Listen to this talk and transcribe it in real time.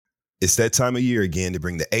It's that time of year again to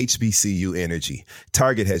bring the HBCU energy.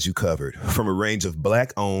 Target has you covered from a range of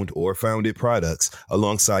Black-owned or founded products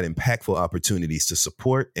alongside impactful opportunities to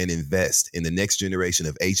support and invest in the next generation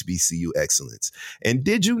of HBCU excellence. And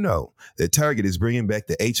did you know that Target is bringing back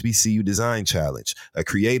the HBCU Design Challenge, a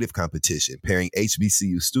creative competition pairing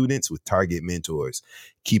HBCU students with Target mentors?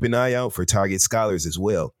 Keep an eye out for Target Scholars as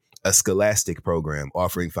well, a scholastic program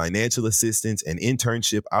offering financial assistance and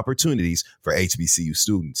internship opportunities for HBCU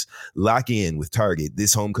students. Lock in with Target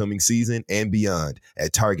this homecoming season and beyond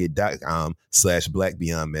at target.com/Black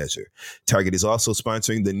Beyond Measure. Target is also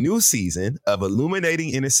sponsoring the new season of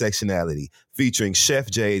Illuminating Intersectionality, featuring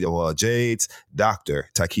Chef Jade of all Jades,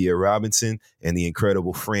 Dr. Takia Robinson, and the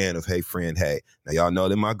incredible Fran of Hey Friend Hey. Now, y'all know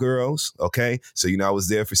they're my girls, okay? So, I was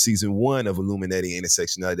there for season 1 of Illuminating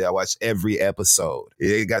Intersectionality. I watched every episode.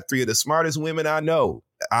 It got 3 of the smartest women I know.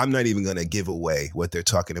 I'm not even going to give away what they're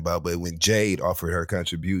talking about, but when Jade offered her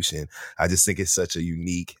contribution, I just think it's such a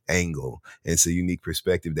unique angle. And it's a unique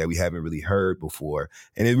perspective that we haven't really heard before.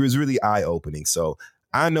 And it was really eye-opening. So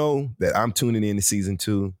I know that I'm tuning in to season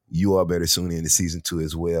 2. You all better tune in to season 2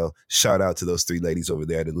 as well. Shout out to those 3 ladies over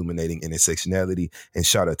there at Illuminating Intersectionality, and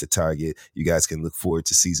shout out to Target. You guys can look forward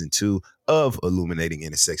to season 2 of Illuminating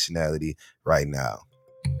Intersectionality right now.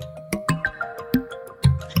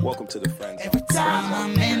 Welcome to the Friends. Every time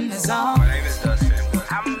I'm in the zone. My name is Dustin.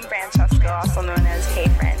 I'm Francesca, also known as Hey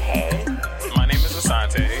Friend Hey. My name is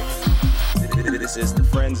Asante. This is the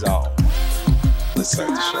Friend Zone. Let's start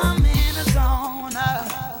the show. I'm in the zone.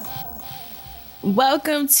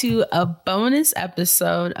 Welcome to a bonus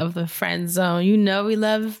episode of the Friend Zone. You know we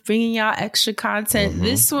love bringing y'all extra content. Mm-hmm.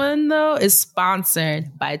 This one, though, is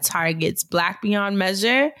sponsored by Target's Black Beyond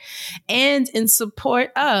Measure and in support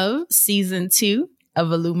of season 2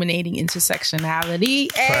 of Illuminating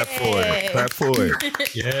Intersectionality. Clap for it. Clap for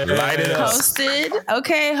it. Yeah. Light it up.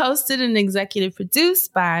 Hosted and executive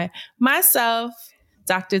produced by myself,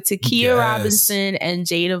 Dr. Takia Robinson, and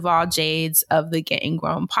Jade of all Jades of the Getting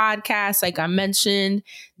Grown podcast. Like I mentioned,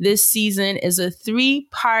 this season is a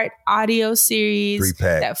 3-part audio series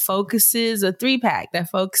that focuses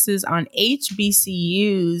on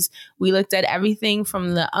HBCUs. We looked at everything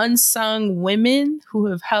from the unsung women who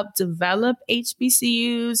have helped develop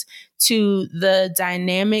HBCUs to the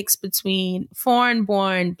dynamics between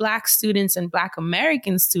foreign-born Black students and Black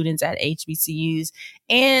American students at HBCUs,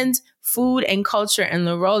 and food and culture and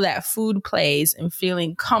the role that food plays in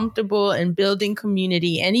feeling comfortable and building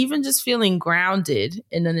community and even just feeling grounded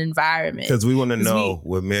in an environment. Because we want to know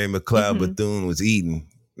what Mary McLeod Bethune was eating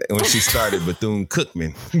when she started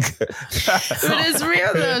Bethune-Cookman. But it's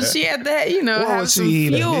real though. She had that, what have was some she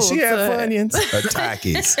eating? fuel. Did she have Funyuns or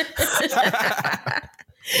Takis?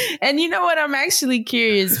 And you know what? I'm actually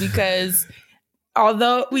curious because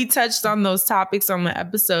although we touched on those topics on the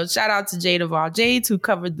episode, shout out to Jade of all Jades who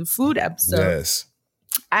covered the food episode. Yes.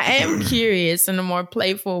 I am curious in a more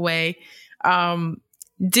playful way.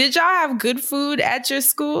 Did y'all have good food at your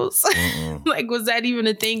schools? Like, was that even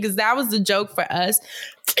a thing? Because that was the joke for us.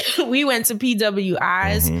 We went to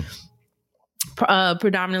PWIs,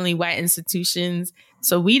 predominantly white institutions.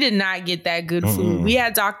 So we did not get that good food. We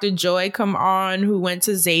had Dr. Joy come on who went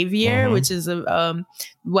to Xavier, which is a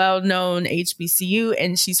well-known HBCU.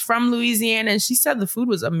 And she's from Louisiana. And she said the food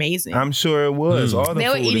was amazing. I'm sure it was. All the they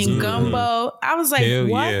were food eating is gumbo. I was like, Hell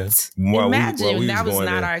what? yeah. Imagine that was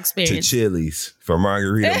not our experience. To Chili's for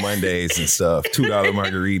Margarita Mondays and stuff. $2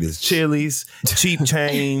 margaritas. Chili's, cheap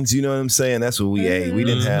chains. You know what I'm saying? That's what we ate. We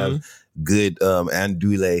didn't have good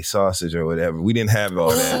andouille sausage or whatever. We didn't have all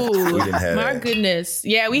that. We didn't have my that. Goodness.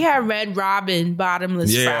 Yeah, we had Red Robin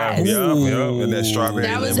bottomless fries. And that strawberry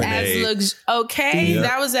That was lemonade.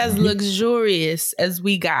 That was as luxurious as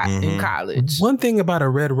we got in college. One thing about a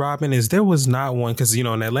Red Robin is there was not one because, in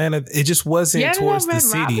Atlanta, it just wasn't towards the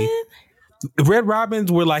city. Robin? Red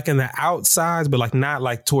Robins were like in the outsides, but like not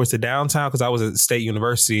like towards the downtown because I was at State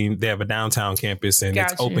University and they have a downtown campus and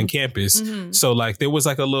it's open campus. So like there was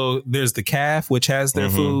like there's the CAF, which has their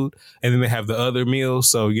food, and then they have the other meals.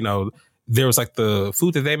 So, there was like the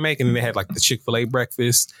food that they make, and then they had like the Chick-fil-A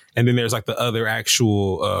breakfast, and then there's like the other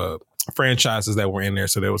actual franchises that were in there.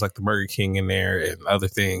 So there was like the Burger King in there and other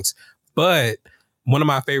things. But one of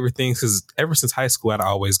my favorite things is ever since high school, I'd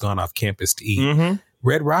always gone off campus to eat.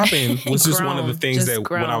 Red Robin was just one of the things that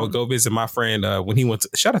when I would go visit my friend, when he went to,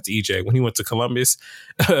 shout out to EJ, when he went to Columbus,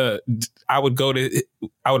 I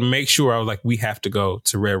would make sure I was like, we have to go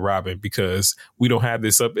to Red Robin because we don't have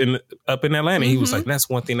this up in Atlanta. He was like, that's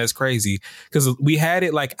one thing that's crazy because we had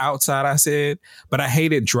it like outside, I said, but I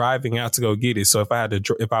hated driving out to go get it. So if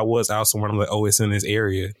I was out somewhere, I'm like, oh, it's in this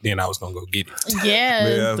area, then I was going to go get it.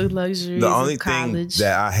 Yeah. The luxury. The only thing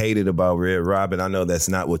that I hated about Red Robin, I know that's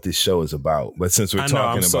not what this show is about, but since we're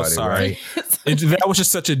talking about it, right? That was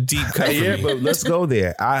just such a deep cut. Yeah, but let's go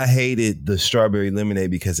there. I hated the strawberry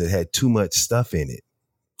lemonade because it had too much stuff in it.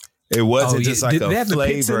 It wasn't just like a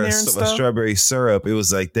flavor of strawberry syrup. It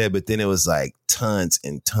was like that, but then it was like tons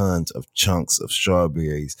and tons of chunks of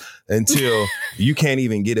strawberries until you can't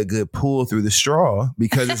even get a good pull through the straw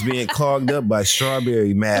because it's being clogged up by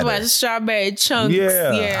strawberry matter. By strawberry chunks.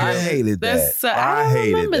 Yeah. I hated that. I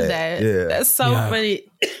remember that. Yeah. That's so funny.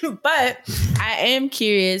 But I am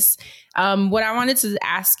curious. What I wanted to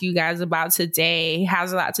ask you guys about today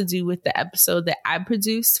has a lot to do with the episode that I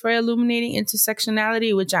produced for Illuminating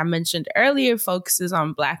Intersectionality, which I mentioned earlier, focuses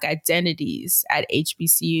on Black identities at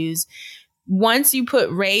HBCUs. Once you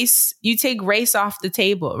put race, you take race off the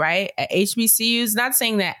table, right? At HBCUs, not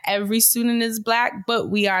saying that every student is Black, but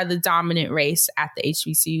we are the dominant race at the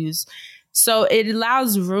HBCUs. So it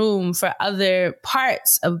allows room for other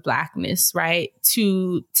parts of Blackness, right,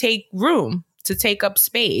 to take room, to take up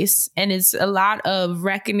space. And it's a lot of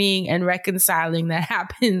reckoning and reconciling that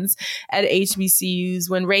happens at HBCUs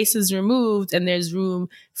when race is removed and there's room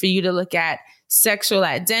for you to look at sexual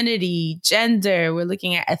identity, gender. We're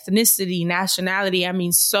looking at ethnicity, nationality. I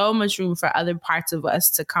mean, so much room for other parts of us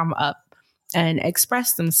to come up and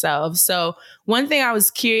express themselves. So one thing I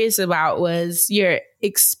was curious about was your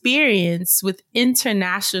experience with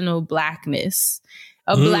international Blackness,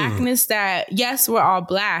 a Blackness that, yes, we're all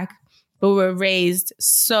Black, but we're raised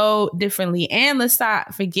so differently. And let's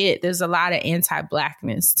not forget, there's a lot of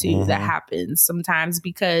anti-Blackness too that happens sometimes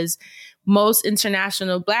because most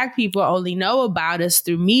international Black people only know about us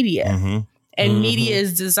through media. And media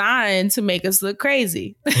is designed to make us look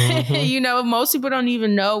crazy. You know, most people don't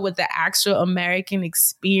even know what the actual American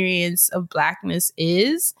experience of Blackness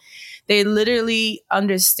is. They literally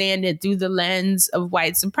understand it through the lens of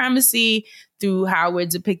white supremacy, through how we're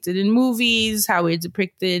depicted in movies, how we're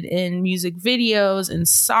depicted in music videos and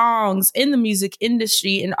songs, in the music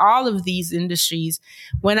industry, in all of these industries.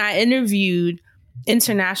 When I interviewed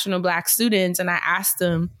international Black students and I asked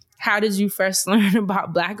them, how did you first learn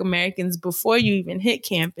about Black Americans before you even hit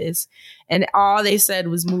campus? And all they said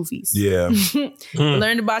was movies. Yeah.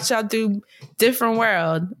 Learned about y'all through Different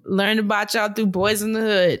World. Learned about y'all through Boys in the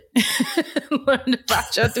Hood. Learned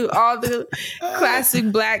about y'all through all the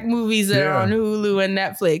classic Black movies that are on Hulu and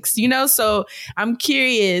Netflix. You know, so I'm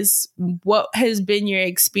curious, what has been your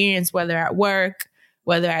experience, whether at work,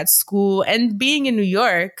 whether at school, and being in New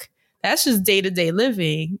York, that's just day-to-day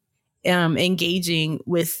living. Engaging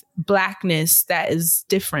with Blackness that is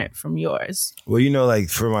different from yours? Well, you know, like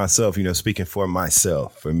for myself, you know, speaking for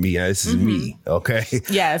myself, for me, this is me, okay?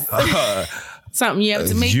 Yes. Something you have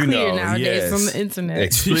to make clear nowadays on the internet.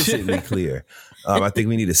 Explicitly clear. I think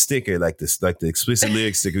we need a sticker like this, like the explicit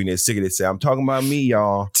lyrics sticker. We need a sticker that say, I'm talking about me,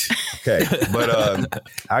 y'all. Okay. But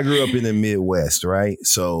I grew up in the Midwest, right?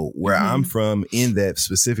 So where I'm from, in that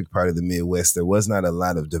specific part of the Midwest, there was not a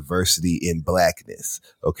lot of diversity in Blackness.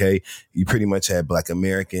 Okay. You pretty much had Black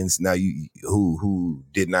Americans now who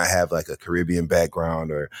did not have like a Caribbean background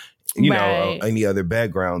or, you know, any other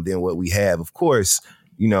background than what we have. Of course,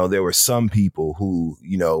 you know, there were some people who,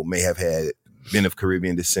 you know, may have been of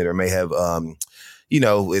Caribbean descent or may have, you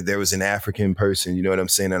know, there was an African person, you know what I'm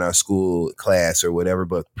saying, in our school class or whatever,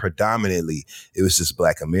 but predominantly it was just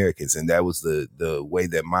Black Americans. And that was the way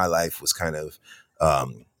that my life was kind of,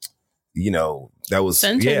 you know, that was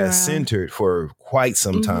centered for quite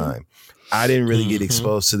some time. I didn't really get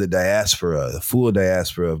exposed to the diaspora, the full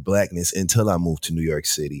diaspora of Blackness until I moved to New York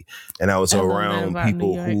City. And I was around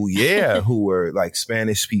people who were like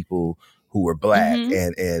Spanish people who were Black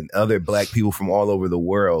and other Black people from all over the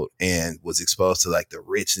world, and was exposed to like the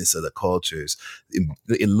richness of the cultures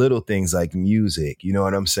in little things like music. You know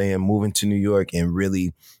what I'm saying? Moving to New York and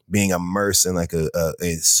really being immersed in like a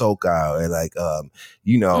soca or like,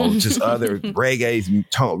 you know, just other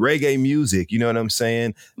reggae music. You know what I'm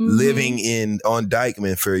saying? Living on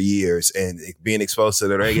Dykeman for years and being exposed to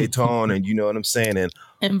the reggaeton and you know what I'm saying?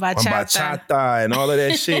 And bachata and all of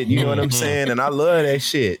that shit. You know what I'm saying? And I love that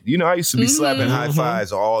shit. You know, I used to be slapping high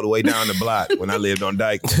fives all the way down the block when I lived on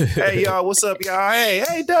Dykeman. Hey, y'all, what's up, y'all?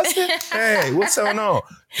 Hey, Dustin. Hey, what's going on?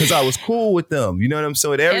 because I was cool with them. You know what I'm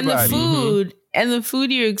saying? With everybody. And the food. And the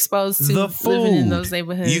food you're exposed to living in those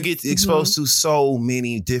neighborhoods. You get exposed to so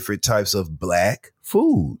many different types of Black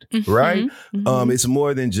food, right? It's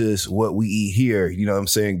more than just what we eat here. You know what I'm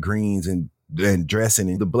saying? Greens and dressing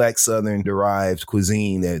and the Black Southern derived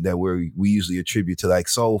cuisine that we usually attribute to like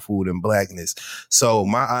soul food and Blackness. So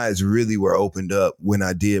my eyes really were opened up when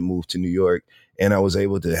I did move to New York. And I was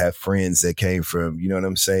able to have friends that came from, you know what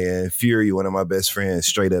I'm saying? Fury, one of my best friends,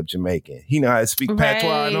 straight up Jamaican. He know how to speak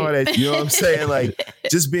patois and all that. You know what I'm saying? Like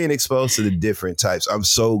just being exposed to the different types. I'm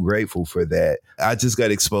so grateful for that. I just got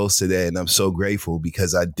exposed to that and I'm so grateful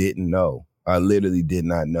because I didn't know. I literally did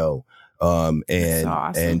not know.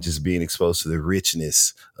 And just being exposed to the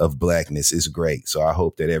richness of Blackness is great. So I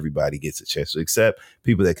hope that everybody gets a chance to accept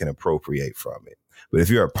people that can appropriate from it. But if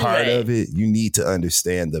you're a part of it, you need to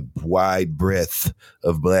understand the wide breadth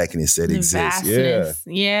of Blackness that exists. Vastness.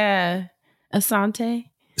 Yeah. Asante?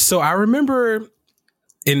 So I remember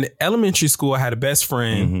in elementary school, I had a best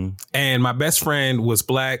friend and my best friend was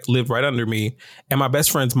Black, lived right under me. And my best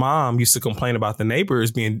friend's mom used to complain about the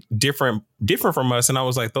neighbors being different from us. And I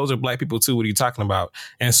was like, those are Black people too. What are you talking about?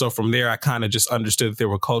 And so from there, I kind of just understood that there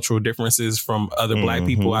were cultural differences from other Black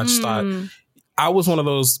people. I just thought I was one of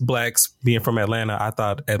those Blacks being from Atlanta. I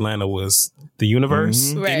thought Atlanta was the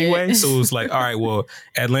universe anyway. So it was like, all right, well,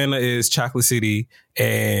 Atlanta is Chocolate City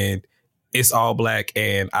and it's all Black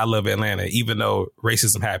and I love Atlanta, even though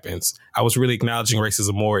racism happens. I was really acknowledging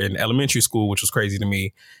racism more in elementary school, which was crazy to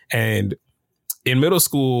me. And in middle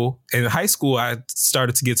school and high school, I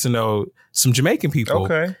started to get to know some Jamaican people.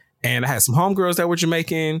 Okay. And I had some homegirls that were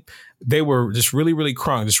Jamaican. They were just really, really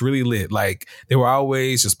crunk, just really lit. Like they were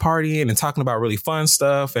always just partying and talking about really fun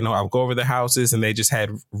stuff. And I would go over their houses and they just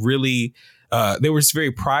had really, they were just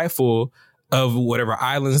very prideful of whatever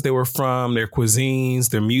islands they were from, their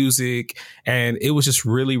cuisines, their music. And it was just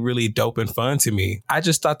really, really dope and fun to me. I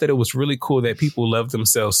just thought that it was really cool that people loved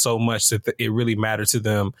themselves so much that it really mattered to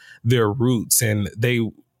them, their roots. And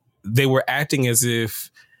they were acting as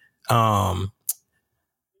if,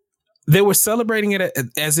 they were celebrating it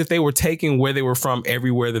as if they were taking where they were from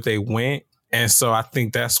everywhere that they went. And so I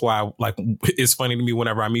think that's why, like, it's funny to me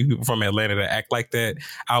whenever I meet people from Atlanta that act like that.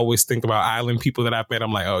 I always think about island people that I've met.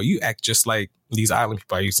 I'm like, oh, you act just like these island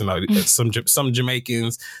people I used to know. Some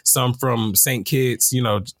Jamaicans, some from St. Kitts, you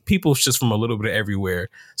know, people just from a little bit of everywhere.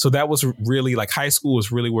 So that was really like high school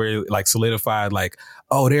was really where it like solidified like,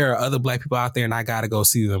 oh, there are other Black people out there and I got to go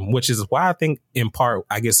see them, which is why I think in part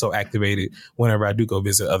I get so activated whenever I do go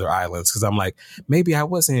visit other islands. Because I'm like, maybe I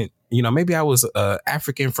wasn't, you know, maybe I was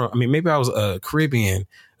African maybe I was a Caribbean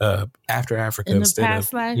after Africa instead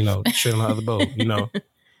of, life. You know, shit on the other boat, you know.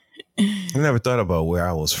 I never thought about where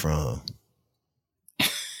I was from.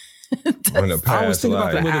 In the past I was thinking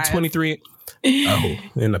life. about the 23. Oh,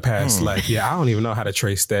 in the past life. Yeah, I don't even know how to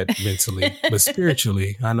trace that mentally. But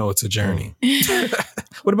spiritually, I know it's a journey.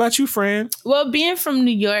 What about you, Fran? Well, being from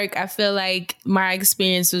New York, I feel like my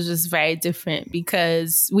experience was just very different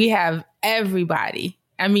because we have everybody.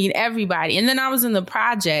 I mean, everybody. And then I was in the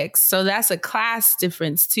projects. So that's a class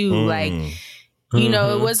difference, too. Like, you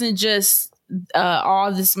know, it wasn't just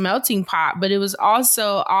all this melting pot, but it was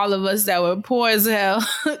also all of us that were poor as hell,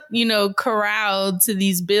 you know, corralled to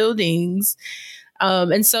these buildings.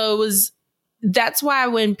 And so that's why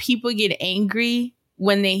when people get angry,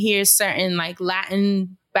 when they hear certain like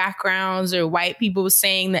Latin backgrounds or white people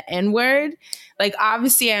saying the N-word, like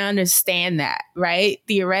obviously I understand that, right?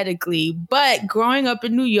 Theoretically. But growing up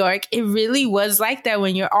in New York, it really was like that.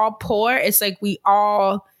 When you're all poor, it's like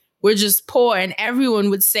we're just poor and everyone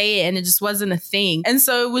would say it and it just wasn't a thing. And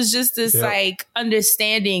so it was just this like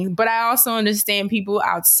understanding. But I also understand people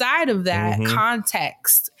outside of that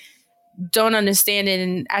context don't understand it.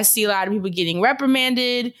 And I see a lot of people getting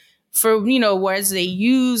reprimanded for, you know, words they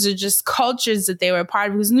use or just cultures that they were a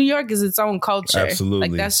part of, because New York is its own culture. Absolutely.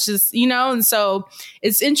 Like that's just, you know, and so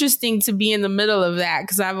it's interesting to be in the middle of that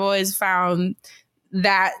because I've always found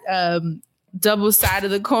that double side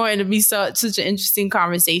of the coin to be such an interesting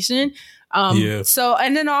conversation. So,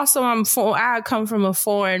 and then also I come from a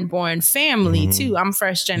foreign born family too. I'm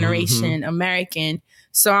first generation American.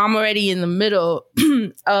 So I'm already in the middle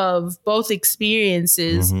of both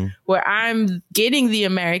experiences where I'm getting the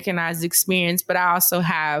Americanized experience, but I also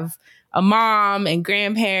have a mom and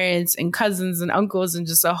grandparents and cousins and uncles and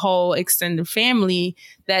just a whole extended family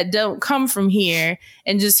that don't come from here,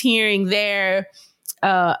 and just hearing their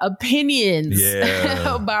opinions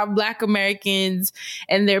about Black Americans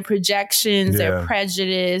and their projections, their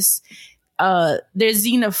prejudice. there's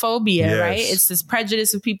xenophobia, Yes. right? It's this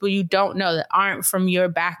prejudice of people you don't know that aren't from your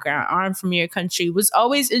background, aren't from your country. It was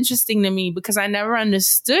always interesting to me because I never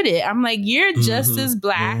understood it. I'm like, you're just as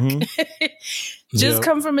black, just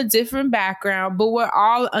come from a different background, but we're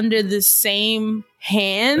all under the same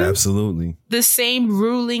hand. Absolutely. The same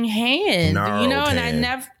ruling hand, Gnarled and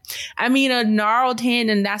hand. a gnarled hand.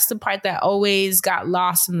 And that's the part that always got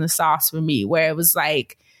lost in the sauce for me, where it was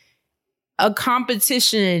like a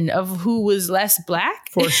competition of who was less black,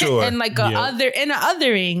 For sure. and like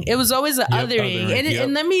othering. It was always othering.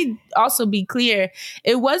 And let me also be clear,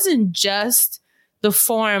 it wasn't just the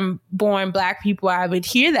foreign-born black people I would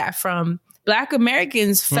hear that from. Black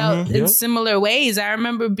Americans felt in similar ways. I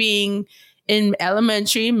remember being in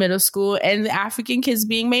elementary, middle school, and the African kids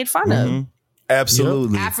being made fun of.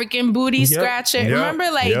 Absolutely. African booty scratcher. Remember,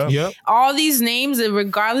 all these names,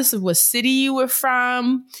 regardless of what city you were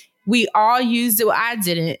from, we all used it. Well, I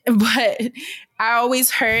didn't, but I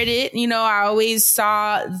always heard it. I always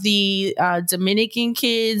saw the Dominican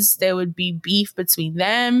kids. There would be beef between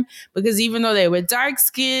them because even though they were dark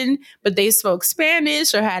skinned, but they spoke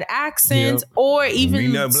Spanish or had accents or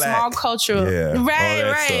even small cultural.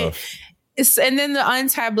 Right. And then the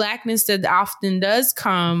anti-blackness that often does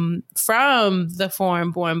come from the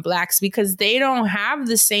foreign-born blacks because they don't have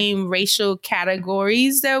the same racial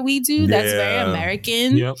categories that we do. That's very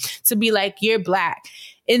American to be like, you're black.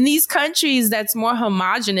 In these countries, that's more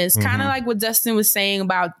homogenous, kind of like what Dustin was saying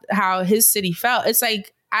about how his city felt. It's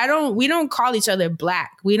like, we don't call each other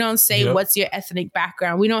black. We don't say, what's your ethnic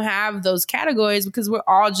background? We don't have those categories because we're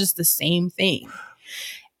all just the same thing.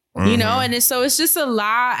 And so it's just a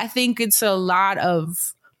lot. I think it's a lot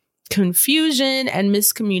of confusion and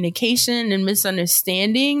miscommunication and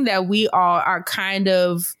misunderstanding that we all are kind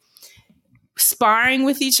of sparring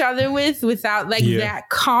with each other without that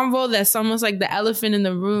convo that's almost like the elephant in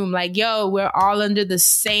the room. Like, yo, we're all under the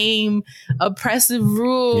same oppressive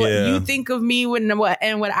rule. You think of me and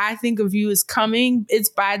what I think of you is coming. It's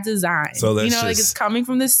by design. So it's coming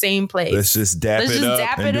from the same place. Let's just dap it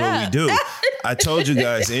up and do what we do. I told you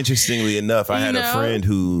guys, interestingly enough, I had a friend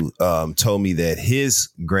who told me that his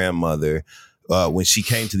grandmother, when she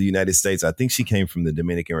came to the United States, I think she came from the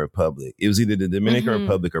Dominican Republic. It was either the Dominican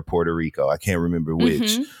Republic or Puerto Rico. I can't remember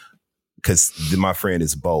which, because my friend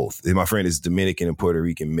is both. My friend is Dominican and Puerto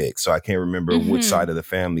Rican mixed. So I can't remember which side of the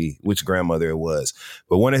family, which grandmother it was.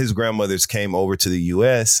 But one of his grandmothers came over to the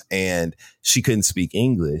U.S. and she couldn't speak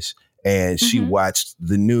English. And she watched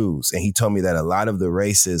the news. And he told me that a lot of the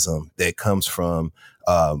racism that comes from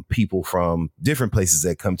people from different places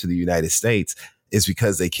that come to the United States is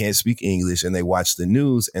because they can't speak English and they watch the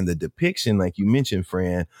news, and the depiction, like you mentioned,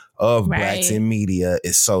 Fran, of blacks in media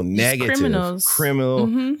is so negative, criminal,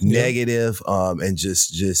 negative, and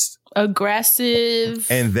just aggressive.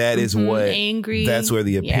 And that is what angry. That's where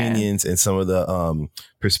the opinions and some of the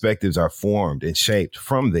perspectives are formed and shaped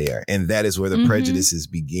from there, and that is where the prejudices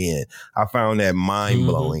begin. I found that mind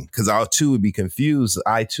blowing because I too would be confused.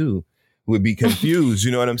 I too would be confused.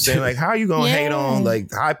 You know what I'm saying? Like, how are you going to hate on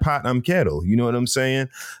like high pot, I'm kettle? You know what I'm saying?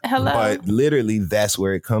 Hello. But literally that's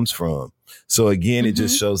where it comes from. So again, it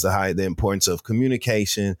just shows the importance of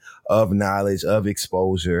communication, of knowledge, of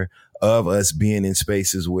exposure, of us being in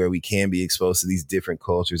spaces where we can be exposed to these different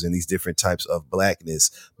cultures and these different types of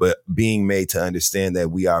blackness, but being made to understand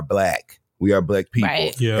that we are black. We are black people.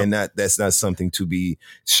 Right. And that's not something to be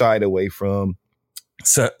shied away from.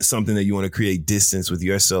 Something that you want to create distance with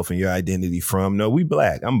yourself and your identity from. No, we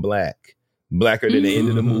black. I'm black. Blacker than the end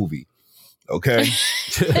of the movie. Okay.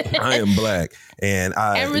 I am black. And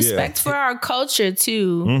respect for our culture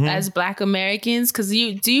too, as Black Americans. Cause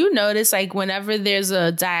do you notice like whenever there's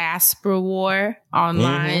a diaspora war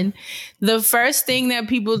online, the first thing that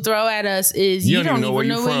people throw at us is you don't even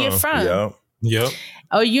know where you're from. Yep.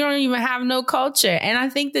 Oh, you don't even have no culture. And I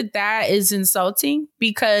think that is insulting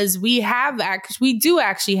because we do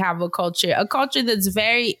actually have a culture that's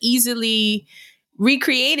very easily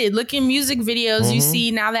recreated. Look in music videos. You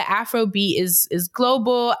see now that Afrobeat is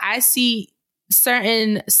global. I see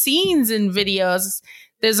certain scenes in videos.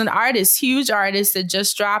 There's an huge artist that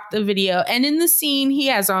just dropped a video. And in the scene, he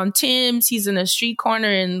has on Timbs. He's in a street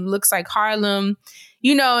corner and looks like Harlem.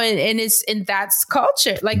 And that's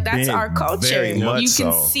culture. Like that's our culture. You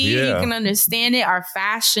can see, you can understand it. Our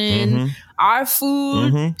fashion, our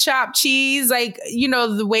food, chopped cheese, like,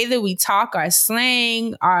 the way that we talk, our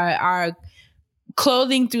slang, our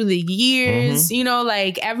clothing through the years,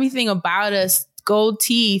 like everything about us, gold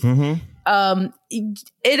teeth.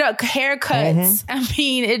 haircuts. I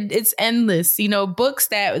mean, it's endless. You know, books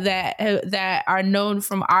that are known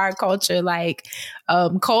from our culture, like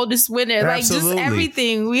Coldest Winter, like just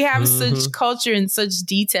everything. We have such culture and such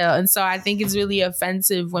detail, and so I think it's really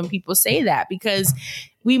offensive when people say that, because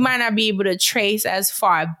we might not be able to trace as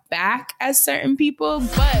far back as certain people,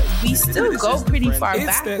 but we still go pretty far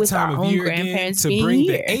back with our own grandparents being bring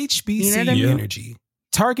here. The HBCU you know what I mean? energy.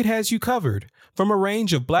 Target has you covered from a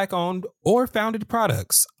range of Black-owned or founded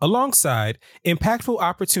products, alongside impactful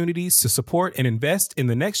opportunities to support and invest in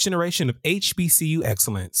the next generation of HBCU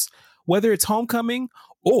excellence. Whether it's homecoming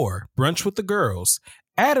or brunch with the girls,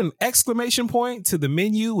 add an exclamation point to the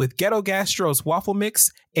menu with Ghetto Gastro's waffle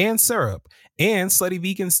mix and syrup and Slutty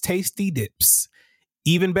Vegan's tasty dips.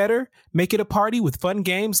 Even better, make it a party with fun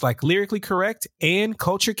games like Lyrically Correct and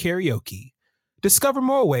Culture Karaoke. Discover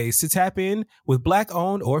more ways to tap in with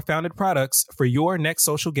Black-owned or founded products for your next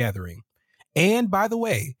social gathering. And by the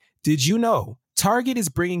way, did you know Target is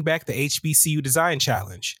bringing back the HBCU Design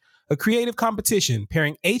Challenge, a creative competition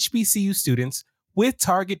pairing HBCU students with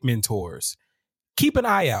Target mentors. Keep an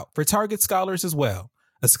eye out for Target Scholars as well,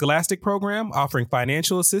 a scholastic program offering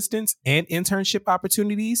financial assistance and internship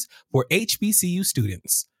opportunities for HBCU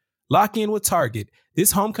students. Lock in with Target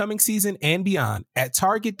this homecoming season and beyond at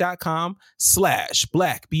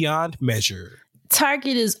target.com/BlackBeyondMeasure.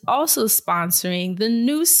 Target is also sponsoring the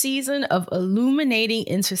new season of Illuminating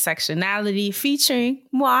Intersectionality, featuring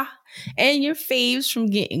moi and your faves from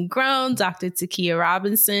Getting Grown, Dr. Takia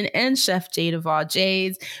Robinson, and Chef Jadaval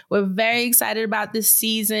Jades. We're very excited about this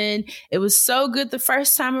season. It was so good the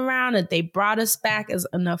first time around that they brought us back as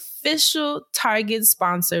an official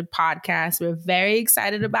Target-sponsored podcast. We're very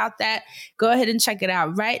excited about that. Go ahead and check it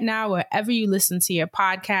out right now wherever you listen to your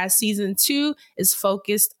podcast. Season 2 is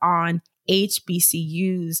focused on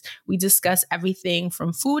HBCUs. We discuss everything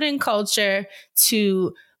from food and culture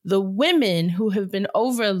to the women who have been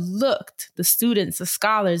overlooked, the students, the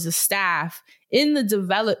scholars, the staff in the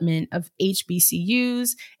development of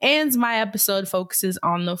HBCUs. And my episode focuses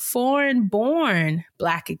on the foreign-born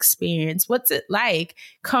Black experience. What's it like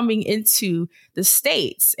coming into the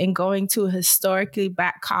States and going to a historically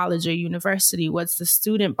Black college or university? What's the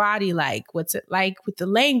student body like? What's it like with the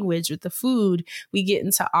language, with the food? We get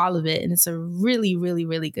into all of it, and it's a really, really,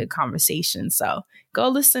 really good conversation. So go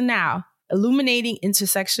listen now. Illuminating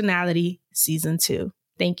Intersectionality, Season 2.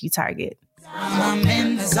 Thank you, Target. I'm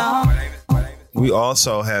in the zone. We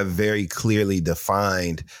also have very clearly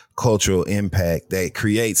defined cultural impact that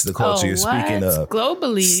creates the culture you're speaking of.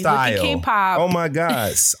 Globally, style, with the K-pop. Oh my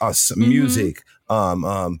God, music,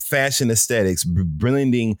 fashion aesthetics,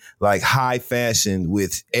 blending like high fashion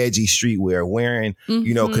with edgy streetwear, wearing,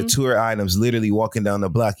 you know, couture items, literally walking down the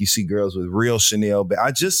block. You see girls with real Chanel. But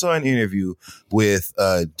I just saw an interview with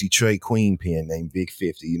a Detroit Queen pen named Big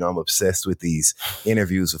 50. You know, I'm obsessed with these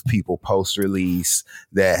interviews of people post-release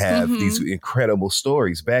that have these incredible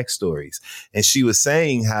stories, backstories. And she was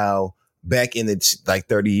saying how back in the, like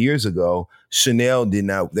 30 years ago, Chanel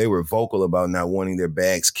they were vocal about not wanting their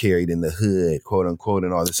bags carried in the hood, quote unquote,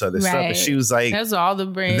 and all this other stuff. And she was like, that's all the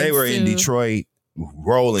brands they were too. In Detroit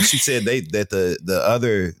rolling. She said that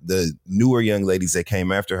the newer young ladies that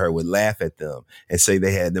came after her would laugh at them and say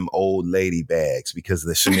they had them old lady bags because of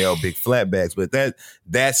the Chanel big flat bags. But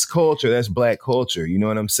that's culture. That's Black culture. You know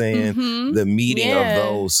what I'm saying? The meeting of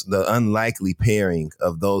those, the unlikely pairing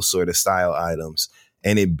of those sort of style items,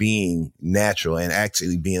 and it being natural and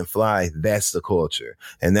actually being fly, that's the culture.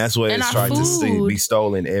 And that's what it's trying to be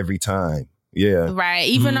stolen every time. Yeah. Right.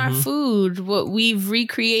 Even our food, what we've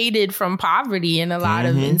recreated from poverty in a lot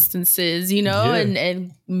of instances, you know,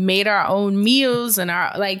 and made our own meals and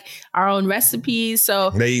our own recipes. So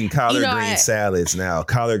they eating collard green salads now.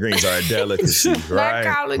 Collard greens are a delicacy, right?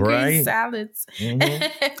 Collard green salads.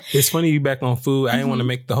 It's funny you back on food. I didn't want to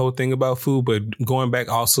make the whole thing about food, but going back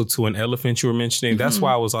also to an elephant you were mentioning, that's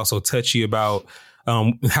why I was also touchy about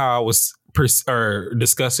how I was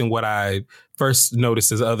discussing what I first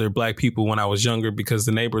noticed as other Black people when I was younger, because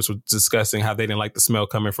the neighbors were discussing how they didn't like the smell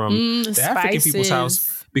coming from the African people's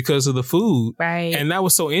house because of the food. Right. And that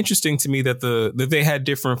was so interesting to me that that they had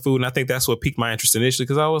different food. And I think that's what piqued my interest initially,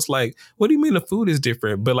 because I was like, what do you mean the food is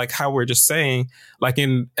different? But like how we're just saying, like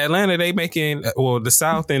in Atlanta, they making, well, the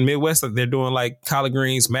South and Midwest, they're doing like collard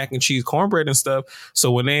greens, mac and cheese, cornbread and stuff.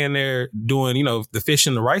 So when they're in there doing, you know, the fish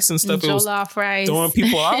and the rice and stuff, it was rice. throwing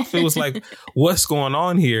people off. It was like, what's going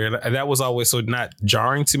on here? And that was always so not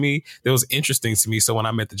jarring to me. It was interesting to me. So when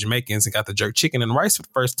I met the Jamaicans and got the jerk chicken and rice for the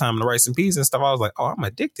first time, the rice and peas and stuff, I was like, oh, I'm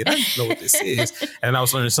addicted. I didn't know what this is. And I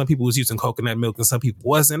was learning some people was using coconut milk and some people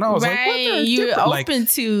wasn't. I was like, what? You're open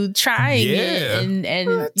to trying it. And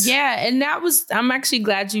and that was, I'm actually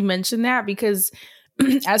glad you mentioned that, because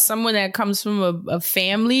as someone that comes from a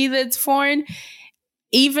family that's foreign,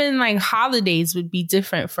 even like holidays would be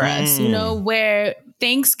different for us, you know, where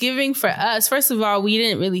Thanksgiving for us, first of all, we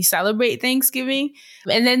didn't really celebrate Thanksgiving.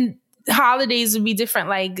 And then holidays would be different.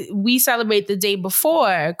 Like we celebrate the day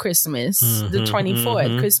before Christmas, the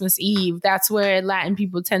 24th, Christmas Eve. That's where Latin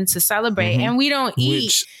people tend to celebrate. And we don't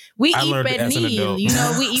eat. We eat pernil, you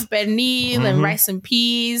know, we eat pernil and rice and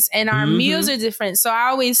peas, and our meals are different. So I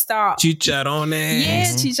always thought chicharrones. Yeah,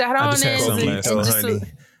 chicharrones and just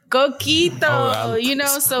coquito, you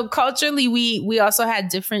know. So culturally, we also had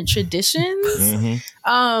different traditions,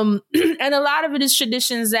 and a lot of it is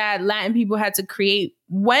traditions that Latin people had to create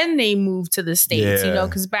when they moved to the States. You know,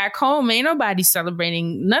 because back home ain't nobody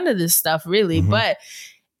celebrating none of this stuff really, but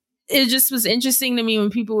it just was interesting to me when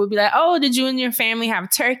people would be like, oh, did you and your family have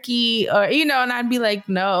turkey? Or, you know, and I'd be like,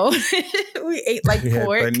 no, we ate like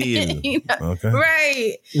pork. You know?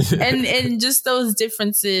 Right. And just those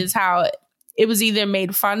differences, how it was either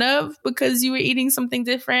made fun of because you were eating something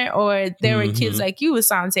different, or there were kids like you,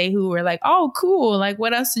 Asante, who were like, oh, cool. Like,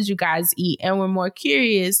 what else did you guys eat? And were more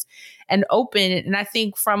curious and open. And I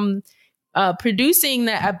think from producing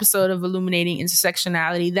the episode of Illuminating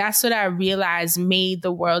Intersectionality, that's what I realized made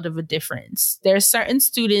the world of a difference. There are certain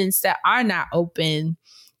students that are not open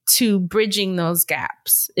to bridging those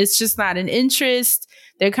gaps. It's just not an interest.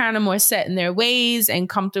 They're kind of more set in their ways and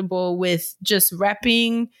comfortable with just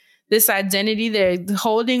repping this identity they're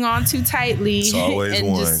holding on too tightly. It's always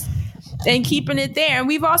and and keeping it there. And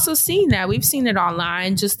we've also seen that. We've seen it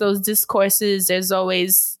online, just those discourses. There's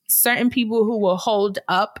always certain people who will hold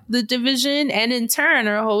up the division and in turn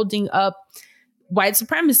are holding up white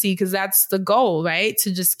supremacy, because that's the goal, right?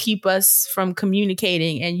 To just keep us from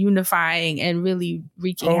communicating and unifying and really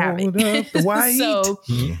wreaking havoc. So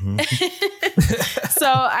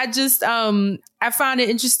I just, I found it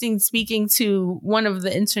interesting speaking to one of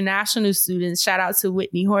the international students, shout out to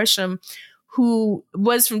Whitney Horsham, who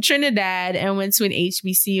was from Trinidad and went to an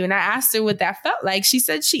HBCU. And I asked her what that felt like. She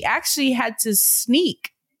said she actually had to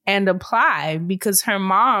sneak and apply because her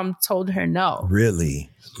mom told her no. Really?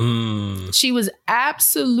 She was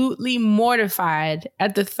absolutely mortified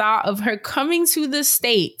at the thought of her coming to the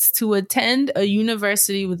States to attend a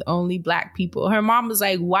university with only Black people. Her mom was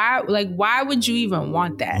like, why would you even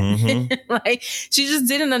want that? Like, she just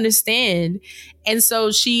didn't understand. And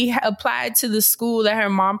so she applied to the school that her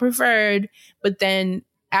mom preferred, but then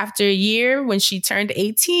after a year, when she turned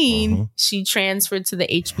 18, she transferred to the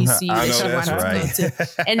HBCU that she wanted to go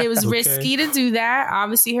to. And it was risky to do that.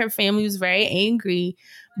 Obviously, her family was very angry,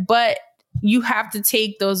 but you have to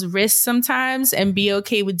take those risks sometimes and be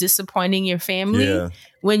okay with disappointing your family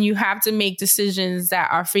when you have to make decisions that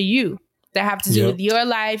are for you, that have to do with your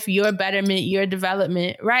life, your betterment, your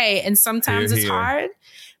development, right? And sometimes it's hard,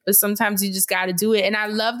 but sometimes you just got to do it. And I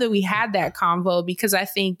love that we had that convo, because I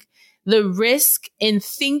think the risk in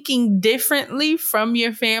thinking differently from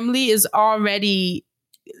your family is already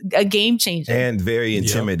a game changer. And very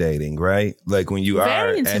intimidating, right? Like when you are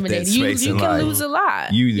at that space you in can life, lose a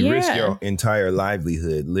lot. You risk your entire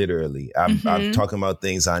livelihood, literally. I'm talking about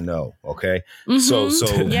things I know, okay? So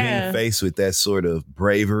being faced with that sort of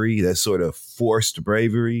bravery, that sort of forced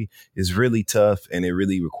bravery is really tough, and it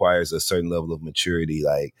really requires a certain level of maturity.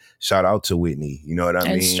 Like, shout out to Whitney, you know what I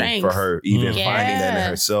mean? Strength. For her even finding that in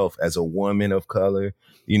herself as a woman of color.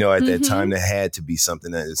 You know, at that time, that had to be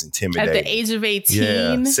something that is intimidating. At the age of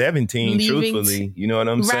 18. 17, truthfully. You know what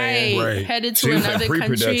I'm saying? Right. Headed to another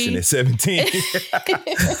pre-production country. at 17.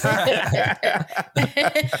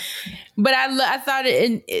 But I thought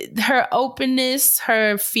her openness,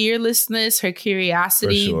 her fearlessness, her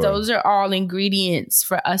curiosity, those are all ingredients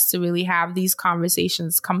for us to really have these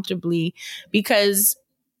conversations comfortably, because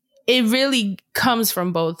it really comes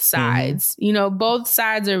from both sides. You know, both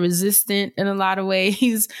sides are resistant in a lot of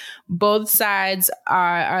ways. Both sides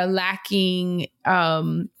are lacking,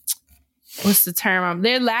 what's the term?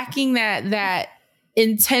 They're lacking that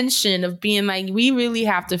intention of being like, we really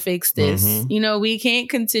have to fix this. You know, we can't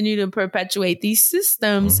continue to perpetuate these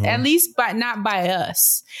systems, at least not by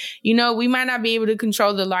us. You know, we might not be able to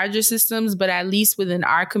control the larger systems, but at least within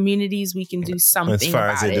our communities, we can do something about it. As far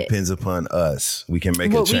as it depends upon us, we can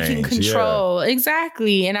make a change. What we can control.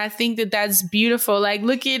 Exactly. And I think that's beautiful. Like,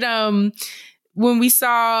 look at, when we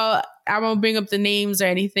saw, I won't bring up the names or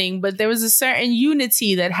anything, but there was a certain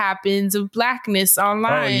unity that happens of Blackness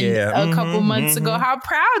online a couple months ago. How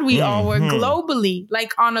proud we all were globally,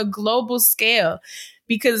 like on a global scale,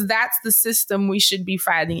 because that's the system we should be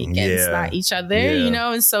fighting against, not each other, you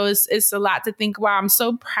know? And so it's a lot to think about. I'm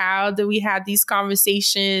so proud that we had these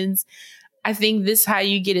conversations. I think this is how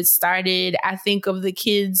you get it started. I think of the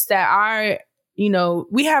kids that are, you know,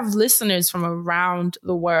 we have listeners from around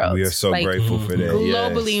the world. We are so grateful for that.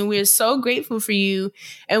 Globally, and we're so grateful for you.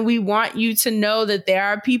 And we want you to know that there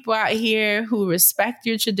are people out here who respect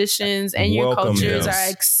your traditions and your cultures, are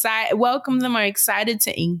excited, welcome them, are excited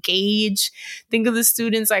to engage. Think of the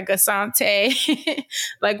students like Asante,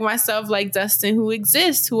 like myself, like Dustin, who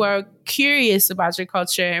exist, who are curious about your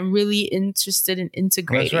culture and really interested in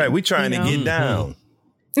integrating. That's right. We're trying to get down.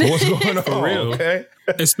 What's going on? For real, okay?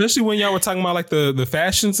 Especially when y'all were talking about like the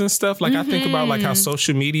fashions and stuff. Like I think about like how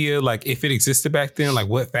social media, like if it existed back then, like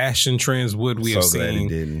what fashion trends would we have seen? Glad it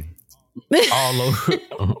didn't. All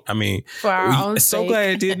over. I mean, so glad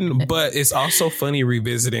it didn't. But it's also funny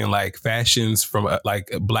revisiting like fashions from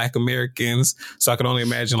like Black Americans. So I can only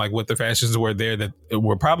imagine like what the fashions were there that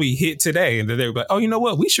were probably hit today, and that they were like, oh, you know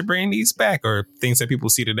what, we should bring these back, or things that people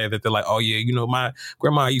see today that they're like, oh yeah, you know, my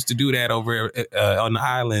grandma used to do that over on the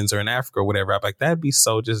islands or in Africa or whatever. I'm like, that'd be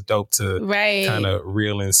so just dope to kind of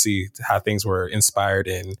reel and see how things were inspired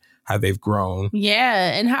and how they've grown.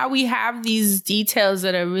 Yeah. And how we have these details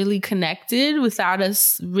that are really connected without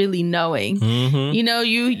us really knowing. You know,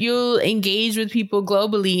 you'll engage with people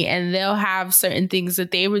globally and they'll have certain things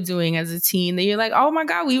that they were doing as a teen that you're like, oh my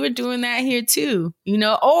God, we were doing that here too, you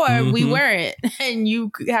know, or we weren't, and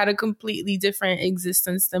you had a completely different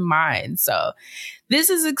existence than mine. So this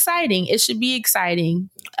is exciting. It should be exciting.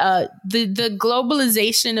 The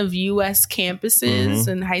globalization of U.S. campuses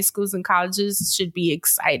and high schools and colleges should be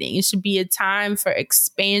exciting. It should be a time for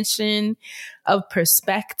expansion of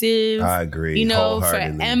perspective. I agree. You know, for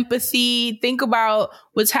empathy. Think about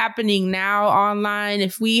what's happening now online.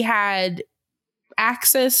 If we had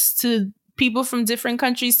access to people from different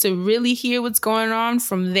countries to really hear what's going on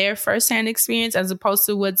from their firsthand experience, as opposed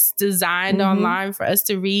to what's designed online for us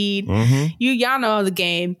to read. Y'all know the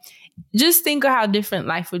game. Just think of how different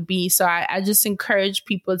life would be. So I just encourage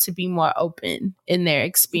people to be more open in their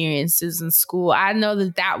experiences in school. I know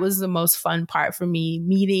that was the most fun part for me,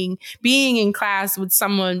 being in class with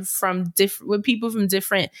someone with people from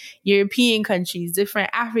different European countries, different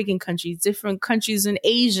African countries, different countries in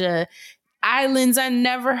Asia, islands I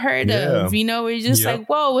never heard of, you know, we're just like,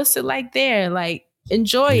 whoa, what's it like there? Like,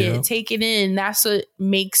 enjoy it, take it in. That's what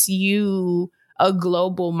makes you a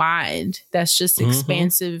global mind that's just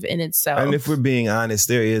expansive in itself. And if we're being honest,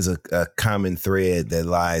 there is a common thread that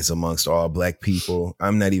lies amongst all Black people.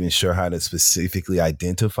 I'm not even sure how to specifically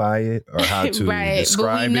identify it or how to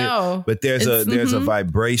describe it. But there's a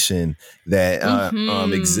vibration that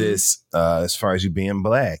exists as far as you being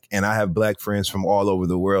Black. And I have Black friends from all over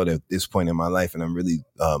the world at this point in my life, and I'm really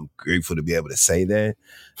grateful to be able to say that.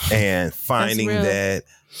 And finding that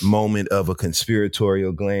moment of a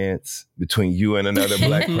conspiratorial glance between you and another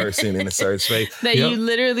Black person in a certain space that you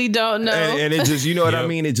literally don't know, and it just, you know what I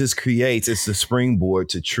mean, it just it's the springboard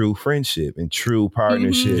to true friendship and true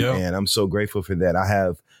partnership. And I'm so grateful for that. I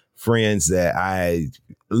have friends that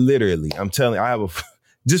I'm telling you, I have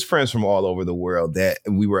just friends from all over the world that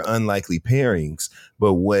we were unlikely pairings,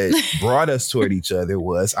 but what brought us toward each other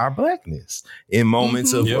was our Blackness in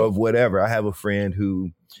moments of whatever. I have a friend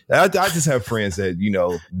who I just have friends that, you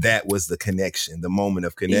know, that was the connection, the moment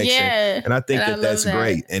of connection. And I think that's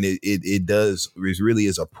great. And it really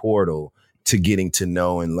is a portal to getting to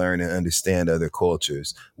know and learn and understand other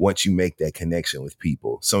cultures once you make that connection with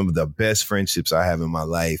people. Some of the best friendships I have in my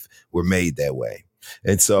life were made that way.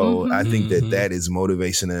 And so I think that is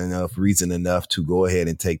motivation enough, reason enough to go ahead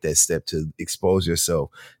and take that step to expose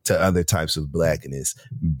yourself to other types of Blackness,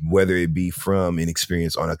 whether it be from an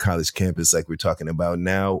experience on a college campus like we're talking about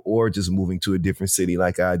now, or just moving to a different city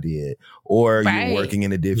like I did, or you're working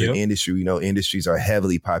in a different industry. You know, industries are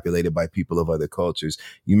heavily populated by people of other cultures.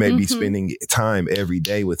 You may be spending time every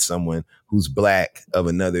day with someone who's Black of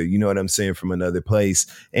another, you know what I'm saying, from another place.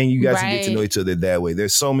 And you guys can get to know each other that way.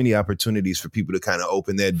 There's so many opportunities for people to kind of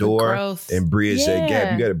open that door and bridge that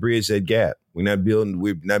gap. You got to bridge that gap. We're not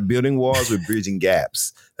building walls, we're bridging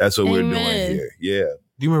gaps. That's what we're doing here. Yeah.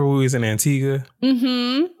 Do you remember when we was in Antigua?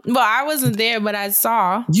 Well, I wasn't there, but I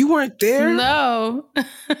saw. You weren't there? No.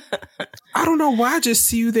 I don't know why I just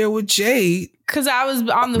see you there with Jade. Because I was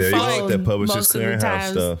on the phone. You like that Publishers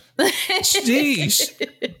Clearinghouse stuff. Sheesh.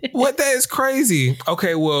 What? That is crazy.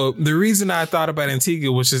 Okay, well, the reason I thought about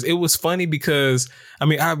Antigua was just, it was funny because, I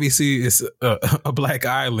mean, obviously it's a black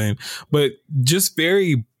island, but just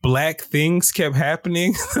very black things kept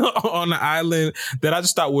happening on the island that I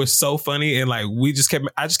just thought was so funny. And like,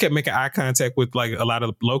 I just kept making eye contact with like a lot of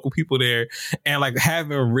the local people there and like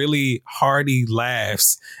having really hearty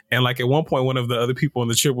laughs. And like at one point, one of the other people on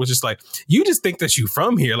the trip was just like, you just think that you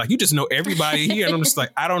from here. Like you just know everybody here. And I'm just like,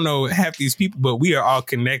 I don't know half these people, but we are all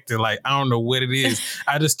connected. Like, I don't know what it is.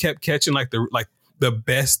 I just kept catching the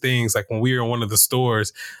best things. Like when we were in one of the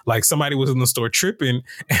stores, like somebody was in the store tripping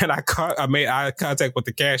and I made eye contact with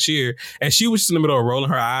the cashier and she was just in the middle of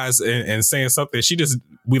rolling her eyes and saying something.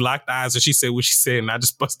 We locked eyes and she said what she said and I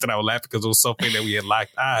just busted out laughing because it was so funny that we had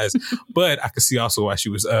locked eyes. But I could see also why she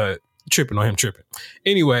was tripping on him tripping.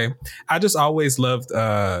 Anyway, I just always loved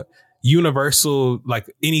Universal, like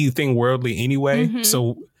anything worldly anyway. Mm-hmm.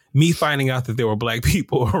 So me finding out that there were black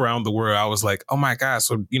people around the world, I was like, oh my God.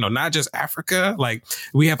 So, not just Africa, like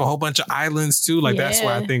we have a whole bunch of islands too. Like that's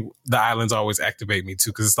why I think the islands always activate me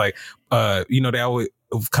too. Cause it's like, they always,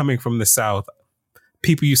 coming from the South,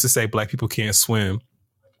 people used to say black people can't swim.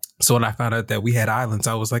 So when I found out that we had islands,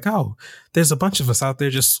 I was like, oh, there's a bunch of us out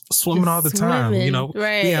there just swimming all the time.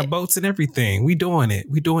 Right. We have boats and everything. We doing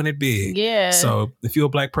it big. Yeah. So if you're a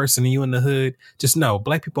black person and you in the hood, just know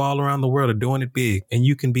black people all around the world are doing it big and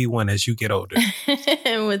you can be one as you get older.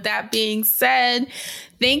 And with that being said,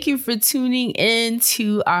 thank you for tuning in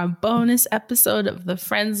to our bonus episode of The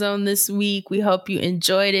Friend Zone this week. We hope you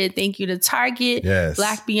enjoyed it. Thank you to Target,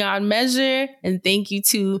 Black Beyond Measure, and thank you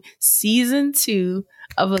to Season 2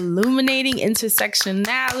 of Illuminating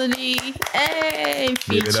Intersectionality,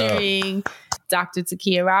 featuring Dr.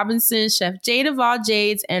 Takia Robinson, Chef Jade of All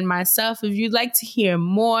Jades, and myself. If you'd like to hear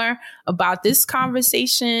more about this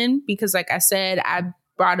conversation, because like I said, I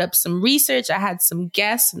brought up some research, I had some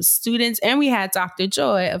guests, some students, and we had Dr.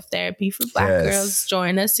 Joy of Therapy for Black Girls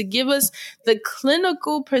join us to give us the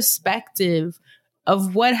clinical perspective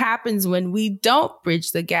of what happens when we don't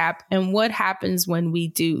bridge the gap and what happens when we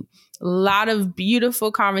do. A lot of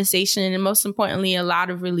beautiful conversation and most importantly, a lot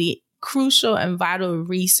of really crucial and vital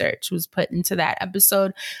research was put into that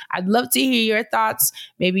episode. I'd love to hear your thoughts.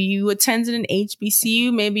 Maybe you attended an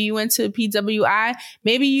HBCU. Maybe you went to a PWI.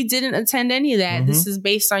 Maybe you didn't attend any of that. Mm-hmm. This is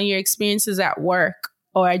based on your experiences at work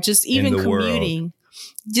or just even commuting. World.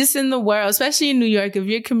 Just in the world, especially in New York, if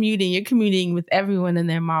you're commuting with everyone and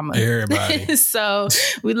their mama. Everybody. So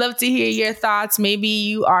we'd love to hear your thoughts. Maybe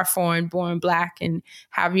you are foreign born Black and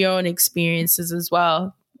have your own experiences as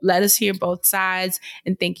well. Let us hear both sides.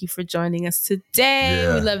 And thank you for joining us today.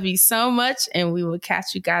 Yeah. We love you so much. And we will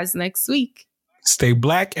catch you guys next week. Stay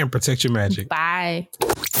Black and protect your magic. Bye.